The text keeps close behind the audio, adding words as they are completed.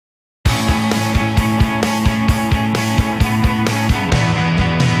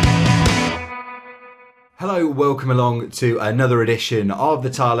Hello, welcome along to another edition of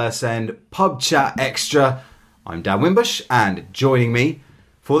the Tilehurst End Pubchat Extra. I'm Dan Wimbush, and joining me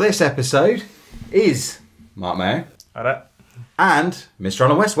for this episode is Mark Mayo. Hello. And Mr.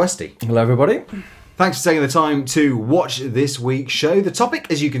 Alan Westy. Hello, everybody. Thanks for taking the time to watch this week's show. The topic,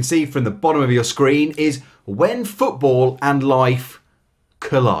 as you can see from the bottom of your screen, is when football and life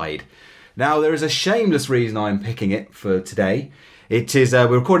collide. Now, there is a shameless reason I'm picking it for today. It is we're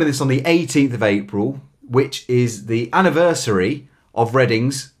recording this on the 18th of April, which is the anniversary of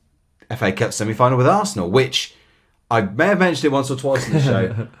Reading's FA Cup semi-final with Arsenal, which I may have mentioned it once or twice in the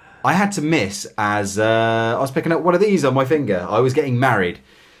show. I had to miss as I was picking up one of these on my finger. I was getting married,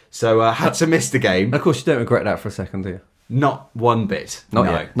 so I had to miss the game. Of course, you don't regret that for a second, do you? Not one bit. Not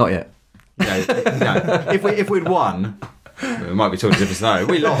yet. Not yet. No. If we'd won, we might be talking to different scenario.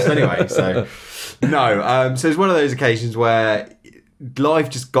 We lost anyway, so no. So it's one of those occasions where life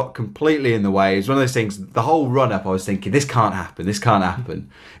just got completely in the way. It was one of those things, the whole run-up, I was thinking, this can't happen. It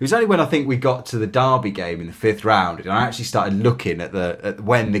was only when I think we got to the Derby game in the 5th round, and I actually started looking at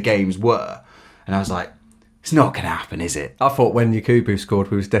when the games were, and I was like, it's not going to happen, is it? I thought when Yakubu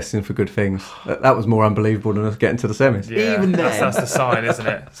scored, we was destined for good things. That was more unbelievable than us getting to the semis. Yeah, even then, that's the sign, isn't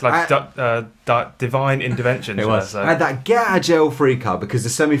it? It's like divine intervention. It was. I had that get out of jail free card because the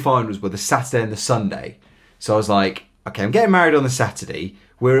semi-finals were the Saturday and the Sunday, so I was like, okay, I'm getting married on the Saturday.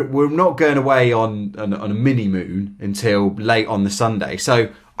 We're not going away on a mini moon until late on the Sunday,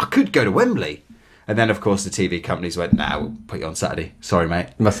 so I could go to Wembley. And then, of course, the TV companies went, "Nah, we'll put you on Saturday. Sorry, mate."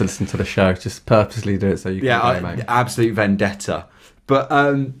 You must have listened to the show. Just purposely do it so you can go, mate. Absolute vendetta. But,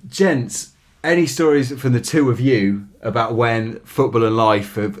 gents, any stories from the two of you about when football and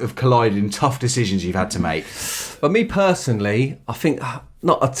life have collided in tough decisions you've had to make? But me personally, I think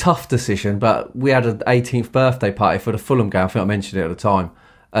not a tough decision, but we had an 18th birthday party for the Fulham game. I think I mentioned it at the time.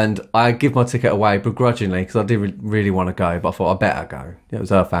 And I give my ticket away begrudgingly because I did really want to go, but I thought I better go. It was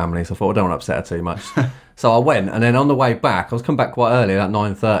her family, so I thought I don't want to upset her too much. So I went, and then on the way back, I was coming back quite early, like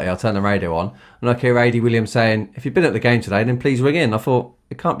 9:30. I turned the radio on, and I hear AD Williams saying, "If you've been at the game today, then please ring in." I thought,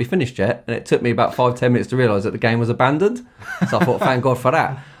 it can't be finished yet. And it took me about 5-10 minutes to realise that the game was abandoned. So I thought, thank God for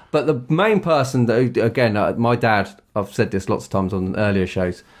that. But the main person, that, again, my dad, I've said this lots of times on earlier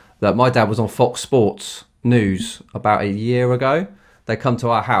shows, that my dad was on Fox Sports News about a year ago. They come to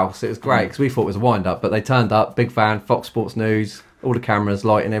our house. It was great because we thought it was a wind-up, but they turned up, big fan, Fox Sports News, all the cameras,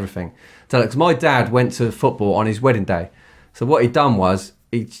 lighting, everything. So, because my dad went to football on his wedding day. So what he'd done was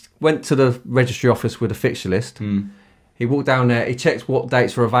he went to the registry office with a fixture list. He walked down there, he checked what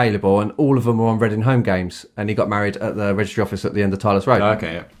dates were available, and all of them were on Reading home games. And he got married at the registry office at the end of Tilehurst Road.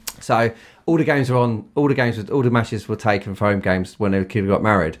 Okay, yeah. So all the matches were taken for home games when the kid got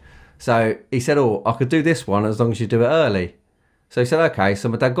married. So he said, "Oh, I could do this one as long as you do it early." So he said, okay. So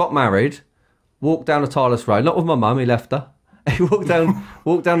my dad got married, walked down the Tilehurst Road, not with my mum, he left her. He walked down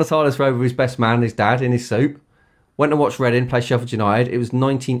the Tilehurst Road with his best man, his dad, in his suit. Went and watched Reading play Sheffield United. It was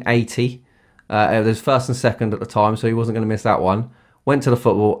 1980. It was first and second at the time, so he wasn't going to miss that one. Went to the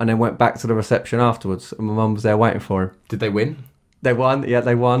football and then went back to the reception afterwards. And my mum was there waiting for him. Did they win? They won, yeah,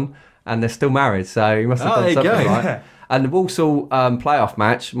 they won. And they're still married, so he must have done something right. And the Walsall playoff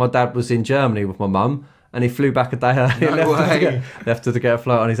match, my dad was in Germany with my mum. And he flew back a day early and left her to get a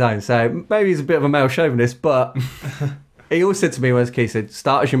flight on his own. So maybe he's a bit of a male chauvinist, but he always said to me when I was a kid, he said,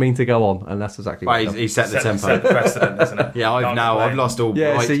 "Start as you mean to go on," and that's exactly what he set the tempo. Set the precedent, isn't it? Yeah, I've lost all.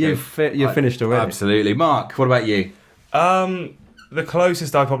 Yeah, right so you've finished already. Absolutely, Mark. What about you? The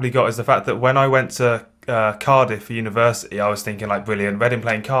closest I probably got is the fact that when I went to Cardiff for university, I was thinking like, brilliant, Reading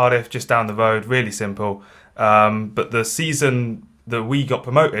playing Cardiff, just down the road, really simple. But the season that we got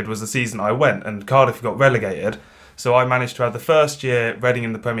promoted was the season I went, and Cardiff got relegated. So I managed to have the first year Reading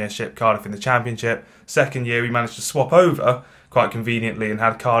in the Premiership, Cardiff in the Championship. Second year we managed to swap over quite conveniently and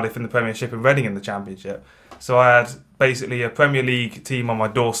had Cardiff in the Premiership and Reading in the Championship. So I had basically a Premier League team on my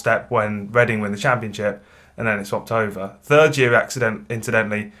doorstep when Reading were in the Championship, and then it swapped over. Third year,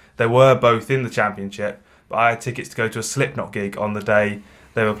 incidentally, they were both in the Championship, but I had tickets to go to a Slipknot gig on the day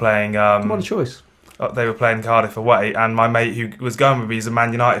they were playing. What a choice. They were playing Cardiff away, and my mate who was going with me is a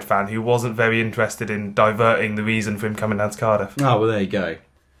Man United fan who wasn't very interested in diverting the reason for him coming down to Cardiff. Oh, well, there you go.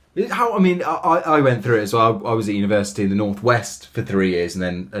 I went through it as well. I was at university in the Northwest for 3 years, and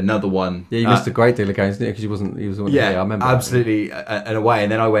then another one. Yeah, you missed a great deal of games, didn't you? Because he was yeah, here. I remember absolutely, and away.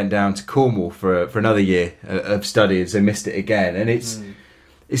 And then I went down to Cornwall for another year of study, and so missed it again. And it's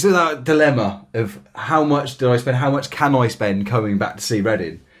that dilemma of how much do I spend? How much can I spend coming back to see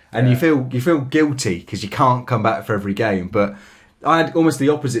Reading? And you feel guilty because you can't come back for every game. But I had almost the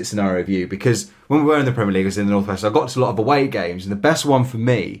opposite scenario of you, because when we were in the Premier League, I was in the North West, I got to a lot of away games, and the best one for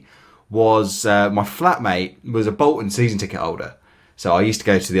me was my flatmate was a Bolton season ticket holder. So I used to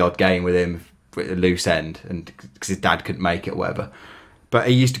go to the odd game with him at a loose end, and because his dad couldn't make it or whatever. But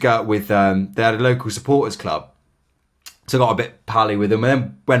he used to go out with, they had a local supporters club. So I got a bit pally with him. And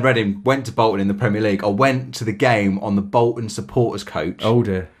then when Reading went to Bolton in the Premier League, I went to the game on the Bolton supporters coach. Oh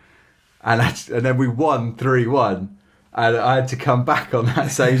dear. And then we won 3-1. And I had to come back on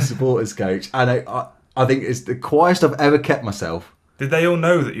that same supporters coach. And I think it's the quietest I've ever kept myself. Did they all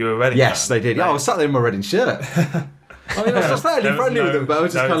know that you were a Reading Yes, fan? they did. Yeah, I was sat there in my Reading shirt. I mean, I was fairly friendly with them, but I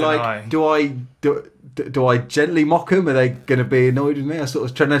was just kind of like, do I gently mock them? Are they going to be annoyed with me? I sort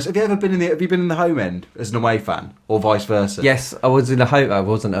of trying to. Have you been in the home end as an away fan, or vice versa? Yes, I was in a home. I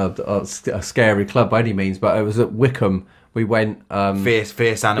wasn't a scary club by any means, but I was at Wickham. We went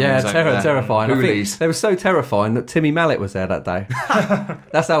fierce animals. Yeah, terrifying. I think Coolies. they were so terrifying that Timmy Mallett was there that day.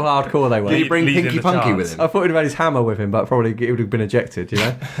 That's how hardcore they were. Did he bring Leading Pinky the Punky charts. with him? I thought he'd have had his hammer with him, but probably it would have been ejected, you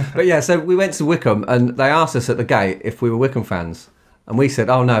know. But yeah, so we went to Wickham, and they asked us at the gate if we were Wickham fans, and we said,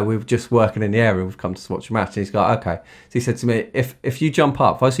 "Oh no, we're just working in the area. We've come to watch a match." And he's like, "Okay." So he said to me, "If you jump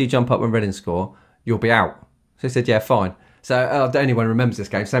up, if I see you jump up when Reading score, you'll be out." So he said, "Yeah, fine." So anyone remembers this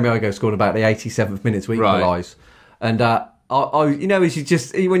game? Sammy Ogo scored about the 87th minute to equalise, and. You know, as you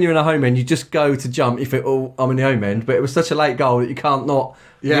just when you're in a home end, you just go to jump. You think, "Oh, I'm in the home end," but it was such a late goal that you can't not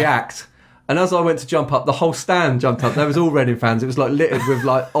react. And as I went to jump up, the whole stand jumped up. There was all Reading fans. It was like littered with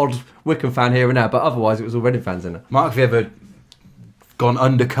like odd Wickham fan here and there, but otherwise it was all Reading fans in it. Mark, have you ever gone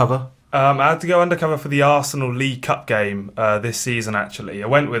undercover? I had to go undercover for the Arsenal League Cup game this season, actually. I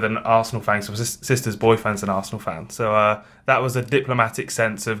went with an Arsenal fan, so my sister's boyfriend's an Arsenal fan. So that was a diplomatic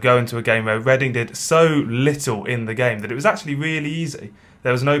sense of going to a game where Reading did so little in the game that it was actually really easy.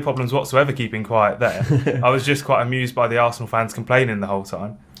 There was no problems whatsoever keeping quiet there. I was just quite amused by the Arsenal fans complaining the whole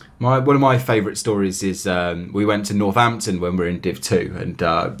time. One of my favourite stories is we went to Northampton when we were in Div 2, and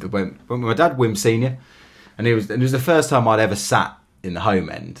when my dad, Wim Senior, and it was the first time I'd ever sat in the home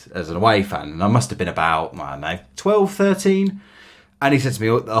end as an away fan, and I must have been about, I don't know, 12, 13, and he said to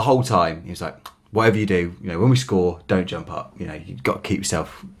me the whole time, he was like, whatever you do, you know, when we score, don't jump up, you know, you've got to keep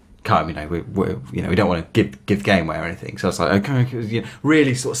yourself calm, you know, we don't want to give the game away or anything. So I was like, okay, you know,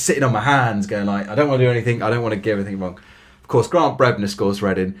 really sort of sitting on my hands going like, I don't want to do anything, I don't want to give anything wrong. Of course, Grant Brebner scores for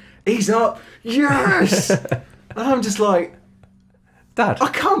Reading, he's up, yes! And I'm just like, Dad, I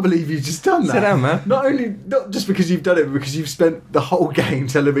can't believe you've just done that. Sit down, man. Not just because you've done it, but because you've spent the whole game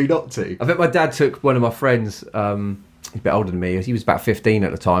telling me not to. I think my dad took one of my friends, he's a bit older than me, he was about 15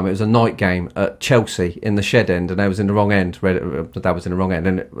 at the time. It was a night game at Chelsea in the shed end, and I was in the wrong end. My dad was in the wrong end.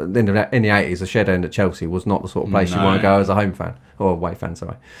 And in the 80s, the shed end at Chelsea was not the sort of place you want to go as a home fan, or away fan,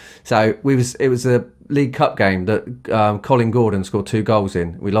 sorry. So it was a League Cup game that Colin Gordon scored 2 goals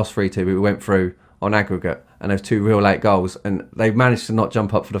in. We lost 3-2, but we went through on aggregate, and there's 2 real late goals, and they managed to not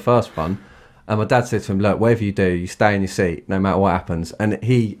jump up for the first one. And my dad said to him, look, whatever you do, you stay in your seat no matter what happens. And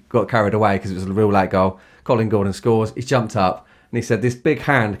he got carried away because it was a real late goal. Colin Gordon scores, he jumped up, and he said this big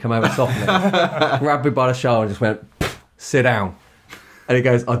hand come over top of me, grabbed me by the shoulder and just went, sit down. And he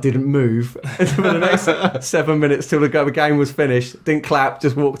goes, I didn't move for the next 7 minutes till the game was finished, didn't clap,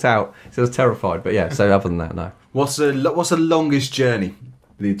 just walked out. So I was terrified. But yeah, so other than that, no. What's the longest journey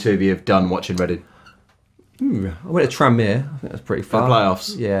the two of you have done watching Reading? I went to Tranmere. I think that's pretty far. For the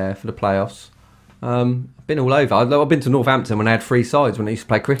playoffs? Yeah, for the playoffs. I've been all over. I've been to Northampton when they had 3 sides when they used to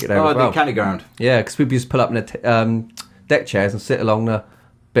play cricket there as well. The county ground. Yeah, because people used to pull up in the deck chairs and sit along the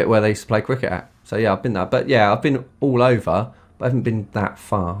bit where they used to play cricket at. So yeah, I've been there. But yeah, I've been all over, but I haven't been that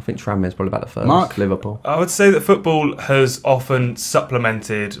far. I think Tranmere's probably about the furthest. Mark? Liverpool. I would say that football has often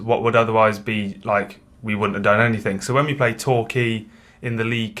supplemented what would otherwise be like we wouldn't have done anything. So when we played Torquay in the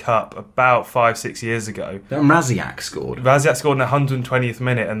League Cup about 5-6 years ago, Then Raziak scored. Raziak scored in the 120th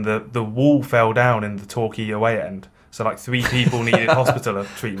minute, and the wall fell down in the Torquay away end. So like 3 people needed hospital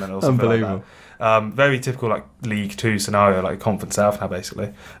treatment or something like that. Very typical like League 2 scenario, like Conference South now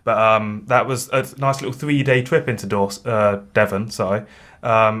basically. But that was a nice little 3-day trip into Devon,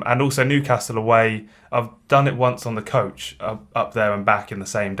 and also Newcastle away. I've done it once on the coach up there and back in the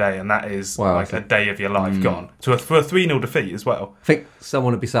same day, and that is like a day of your life gone. So for a 3-0 defeat as well. I think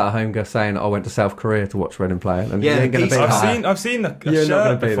someone would be sat at home saying, I went to South Korea to watch Reading play. And Yeah, you ain't gonna beat that. I've seen a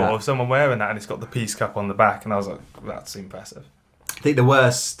shirt before of someone wearing that, and it's got the Peace Cup on the back, and I was like, that's impressive. I think the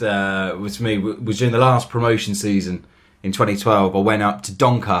worst was for me was during the last promotion season in 2012. I went up to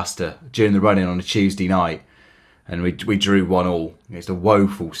Doncaster during the run-in on a Tuesday night, and we drew 1-1 against a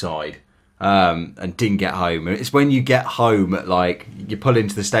woeful side. And didn't get home. And it's when you get home at like, you pull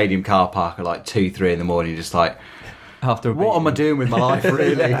into the stadium car park at like 2-3 in the morning, just like, what am I doing with my life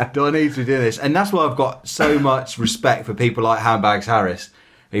really? Do I need to do this? And that's why I've got so much respect for people like Handbags Harris,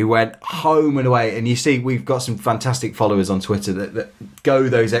 He went home and away, and you see we've got some fantastic followers on Twitter that go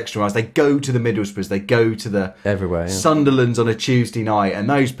those extra miles. They go to the Middlesbroughs, they go to the everywhere, yeah. Sunderlands on a Tuesday night, and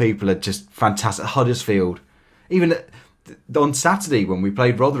those people are just fantastic. Huddersfield, even on Saturday when we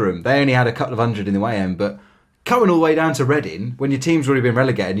played Rotherham, they only had a couple of hundred in the way end, but coming all the way down to Reading when your team's already been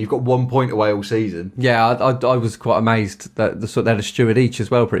relegated and you've got 1 point away all season. Yeah, I was quite amazed that they had a steward each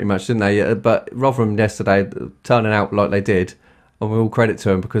as well, pretty much, didn't they? But Rotherham yesterday turning out like they did. And we all credit to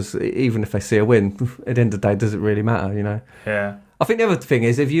them because even if they see a win, at the end of the day, does it really matter, you know? Yeah. I think the other thing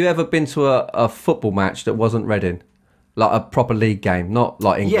is, have you ever been to a football match that wasn't Reading? Like a proper league game, not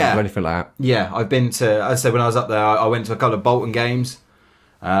like England or anything like that? Yeah, I've been to, I said when I was up there, I went to a couple of Bolton games.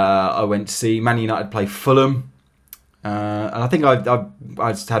 I went to see Man United play Fulham. And I think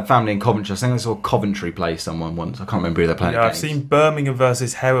I just had family in Coventry. I think I saw Coventry play someone once. I can't remember who they're playing against. I've seen Birmingham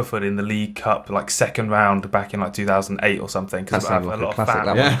versus Hereford in the League Cup, like second round back in like 2008 or something. Because I have a lot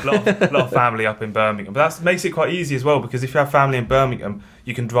of family up in Birmingham. But that makes it quite easy as well, because if you have family in Birmingham,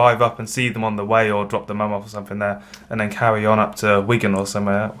 you can drive up and see them on the way or drop the mum off or something there, and then carry on up to Wigan or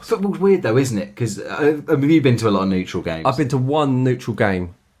somewhere else. Football's weird though, isn't it? Because have you been to a lot of neutral games? I've been to one neutral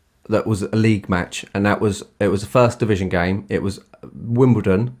game that was a league match, and it was a first division game. It was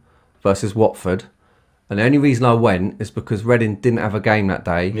Wimbledon versus Watford, and the only reason I went is because Reading didn't have a game that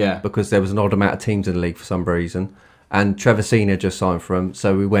day, because there was an odd amount of teams in the league for some reason, and Trevor Senior just signed for him,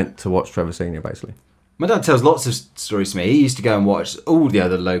 so we went to watch Trevor Senior basically. My dad tells lots of stories to me. He used to go and watch all the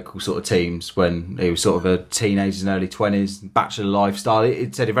other local sort of teams when he was sort of a teenager in early 20s, bachelor lifestyle. He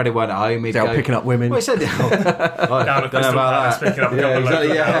said if Reading weren't at home, he'd go picking up women. Well, he said, down a Crystal Palace, picking up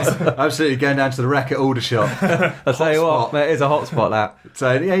absolutely going down to the Wreck at Aldershot. I'll tell you what, mate, it's a hot spot, that.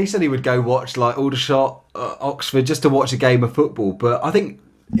 So yeah, he said he would go watch like Aldershot, Oxford, just to watch a game of football. But I think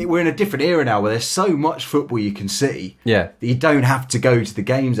we're in a different era now where there's so much football you can see that you don't have to go to the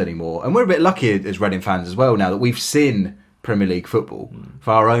games anymore. And we're a bit lucky as Reading fans as well now that we've seen Premier League football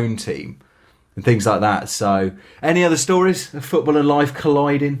for our own team and things like that. So any other stories of football and life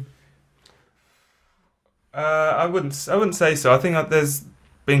colliding? I wouldn't say so. I think there's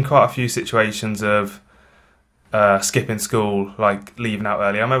been quite a few situations of skipping school, like leaving out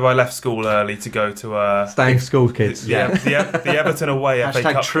early. I remember I left school early to go to staying school kids. The Everton away FA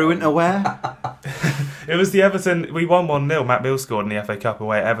Cup. Truant aware. It was the Everton. We won 1-0. Matt Mills scored in the FA Cup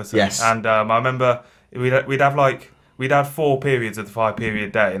away at Everton. Yes. And I remember we'd had 4 periods of the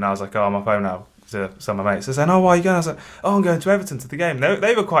 5-period day, and I was like, oh, I'm on my phone now to some of my mates. They're saying, oh, why are you going? I was like, oh, I'm going to Everton to the game.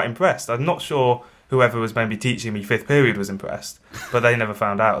 They were quite impressed. I'm not sure whoever was maybe teaching me 5th period was impressed, but they never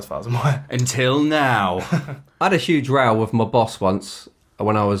found out as far as I'm aware. Until now. I had a huge row with my boss once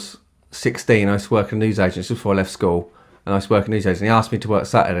when I was 16. I used to work at a news agency before I left school, and I used to work at a news agency. He asked me to work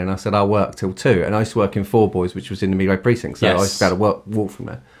Saturday, and I said I'll work till 2. And I used to work in Four Boys, which was in the Midway precinct, so I used to be able to walk from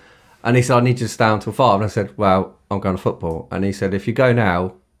there. And he said, I need you to stay until 5. And I said, well, I'm going to football. And he said, if you go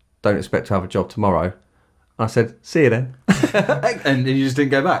now, don't expect to have a job tomorrow. And I said, see you then. And you just didn't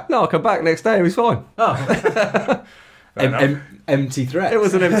go back? No, I come back next day, it was fine. Oh. Empty threat. It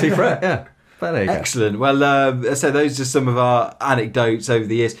was an empty threat, yeah. Excellent. Well, I said those are some of our anecdotes over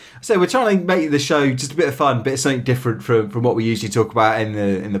the years. So we're trying to make the show just a bit of fun, a bit of something different from what we usually talk about in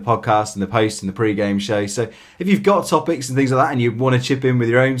the podcast and the post and the pre-game show. So if you've got topics and things like that and you want to chip in with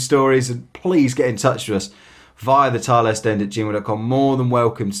your own stories, please get in touch with us via the tilehurstend@gmail.com. More than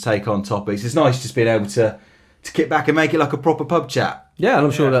welcome to take on topics. It's nice just being able to kick back and make it like a proper pub chat. Yeah, and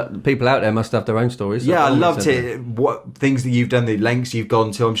I'm sure that people out there must have their own stories. Yeah, I loved it. What things that you've done, the lengths you've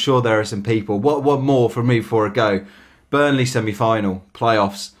gone to. I'm sure there are some people. What more from me before I go? Burnley semi-final,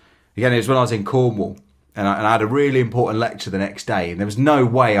 playoffs. Again, it was when I was in Cornwall, and I had a really important lecture the next day, and there was no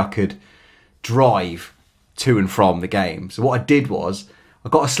way I could drive to and from the game. So what I did was I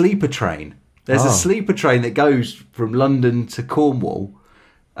got a sleeper train. There's a sleeper train that goes from London to Cornwall,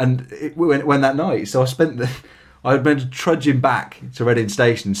 and it went that night. So I remember trudging back to Reading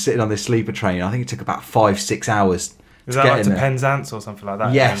Station, sitting on this sleeper train. I think it took about 5-6 hours. Was that like to Penzance or something like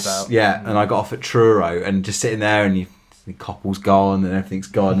that? Yes, yeah. And I got off at Truro and just sitting there, and the couple's gone and everything's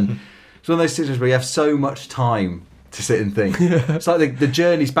gone. And it's one of those situations where you have so much time to sit and think. It's like the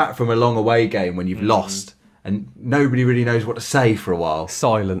journey's back from a long away game when you've lost and nobody really knows what to say for a while.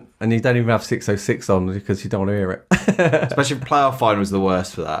 Silent. And you don't even have 606 on because you don't want to hear it. Especially playoff final was the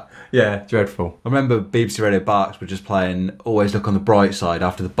worst for that. Yeah, dreadful. I remember BBC Radio Berks were just playing Always Look on the Bright Side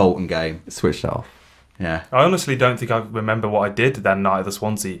after the Bolton game. Switched it off. Yeah. I honestly don't think I remember what I did that night of the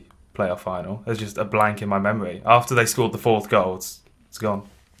Swansea playoff final. There's just a blank in my memory. After they scored the 4th goal, it's gone.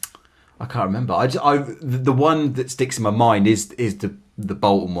 I can't remember. The one that sticks in my mind is the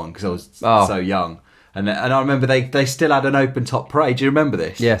Bolton one because I was so young. And I remember they still had an open top parade. Do you remember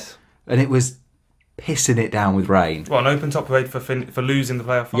this? Yes. And it was pissing it down with rain. Well, an open top parade for losing the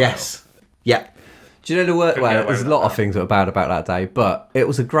playoff final. Yes. Yeah. Do you know the word? Couldn't get Well, away there's a with lot that. of things that were bad about that day, but it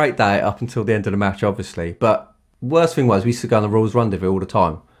was a great day up until the end of the match, obviously. But worst thing was we used to go on the Rules Rendezvous all the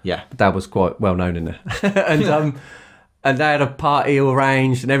time. Yeah. Dad was quite well known in there, and they had a party all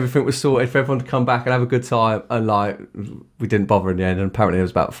arranged and everything was sorted for everyone to come back and have a good time. And like, we didn't bother in the end. And apparently there was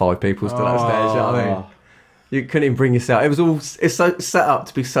about 5 people still upstairs. You know what I mean? You couldn't even bring yourself. It was all it's so set up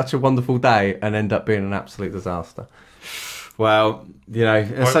to be such a wonderful day and end up being an absolute disaster. Well, you know,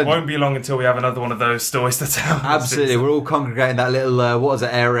 Won't be long until we have another one of those stories to tell. absolutely, we're all congregating that little what was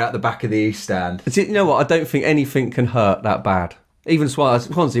it area at the back of the East Stand. You know what? I don't think anything can hurt that bad. Even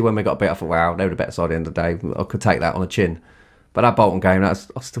Swansea, when we got beat, I thought, wow, they were the better side at the end of the day. I could take that on the chin. But that Bolton game, I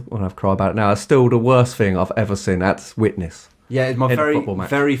still want to cry about it now. It's still the worst thing I've ever seen. That's witness. Yeah, it's my In a football match.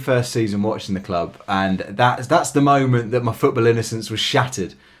 very first season watching the club, and that's the moment that my football innocence was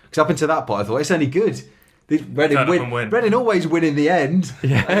shattered. Because up until that point, I thought it's only good. Turn up and win. Reading always win in the end.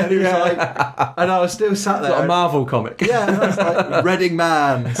 Yeah. And, it was like, and I was still sat there. It's like a Marvel comic. Yeah, and I was like, Reading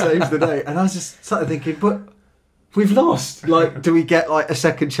man saves the day. And I was just sat there thinking, but we've lost. Like, do we get like a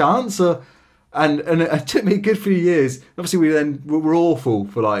second chance? And it took me a good few years. Obviously, we were awful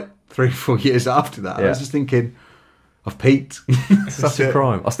for like 3-4 years after that. Yeah. I was just thinking, I've peaked. It's such a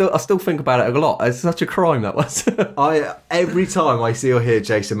crime. I still think about it a lot. It's such a crime, that was. Every time I see or hear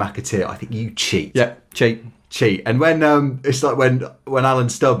Jason McAteer, I think you cheat. Yeah, cheat. And when it's like when Alan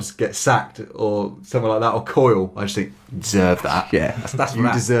Stubbs gets sacked or someone like that, or Coyle, I just think you deserve that. Yeah, that's You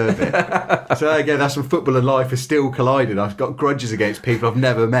right. deserve it. So again, that's when football and life are still colliding. I've got grudges against people I've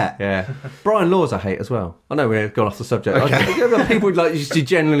never met. Yeah. Brian Laws I hate as well. I know we've gone off the subject. Okay. People like you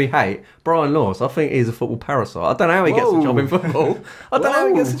genuinely hate Brian Laws. I think he's a football parasite. I don't know how he gets a Whoa. job in football. I don't know how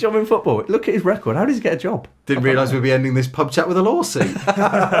he gets a job in football. Look at his record. How does he get a job? Didn't realise we'd be ending this pub chat with a lawsuit.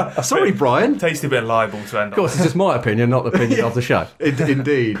 Sorry, Brian. Tasty bit liable to end Of course, it's just my opinion, not the opinion of the show.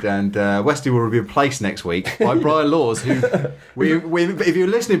 Indeed, and Westy will be replaced next week by Brian Laws, who, if you're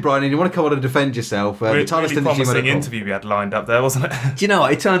listening, Brian, and you want to come on and defend yourself, Really Tilehurst promising interview we had lined up there, wasn't it? Do you know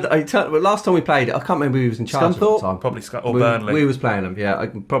what? He turned. Well, last time we played it, I can't remember who was in charge at the Scunthorpe? time. Probably Scott or we, Burnley. We was playing them, yeah.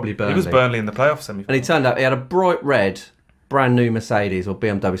 Probably Burnley. It was Burnley in the playoff semi. And he turned up, he had a bright red, brand new Mercedes or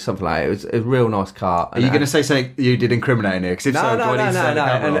BMW, something like that. It was a real nice car. Are you going to say something you did incriminating here? Because if so, do I need to turn the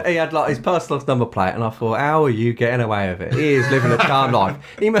camera And off? he had like his personal number plate, and I thought, how are you getting away with it? He is living a charmed life.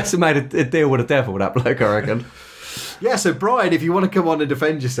 He must have made a deal with the devil, that bloke, I reckon. Yeah, so Brian, if you want to come on and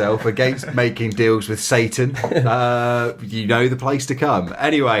defend yourself against making deals with Satan, you know the place to come.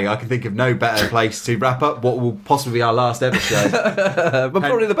 Anyway, I can think of no better place to wrap up what will possibly be our last ever show. But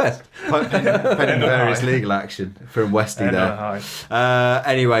probably the best. Pending various legal action from Westy there.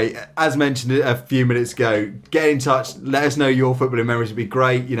 Anyway, as mentioned a few minutes ago, get in touch. Let us know your footballing memories. Would be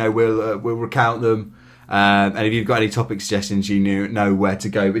great. You know, we'll recount them. And if you've got any topic suggestions, you know where to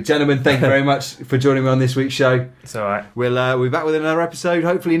go. But gentlemen, thank you very much for joining me on this week's show. It's all right. We'll be back with another episode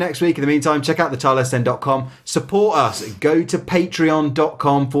hopefully next week. In the meantime, check out thetilehurstend.com. Support us. Go to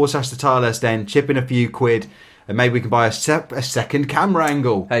patreon.com/the Tilehurst End. Chip in a few quid, and maybe we can buy a second camera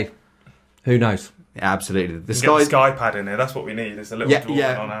angle. Hey, who knows? Yeah, absolutely. Get the Sky Pad in here. That's what we need. There's a little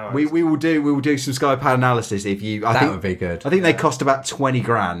drawing on ours. We will do some Sky Pad analysis. If you, I That think would be good. I think they cost about 20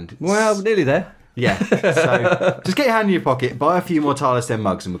 grand. Well, nearly there. Yeah, so just get your hand in your pocket, buy a few more Tilehurst End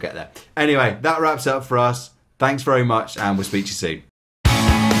mugs, and we'll get there. Anyway, that wraps up for us. Thanks very much, and we'll speak to you soon.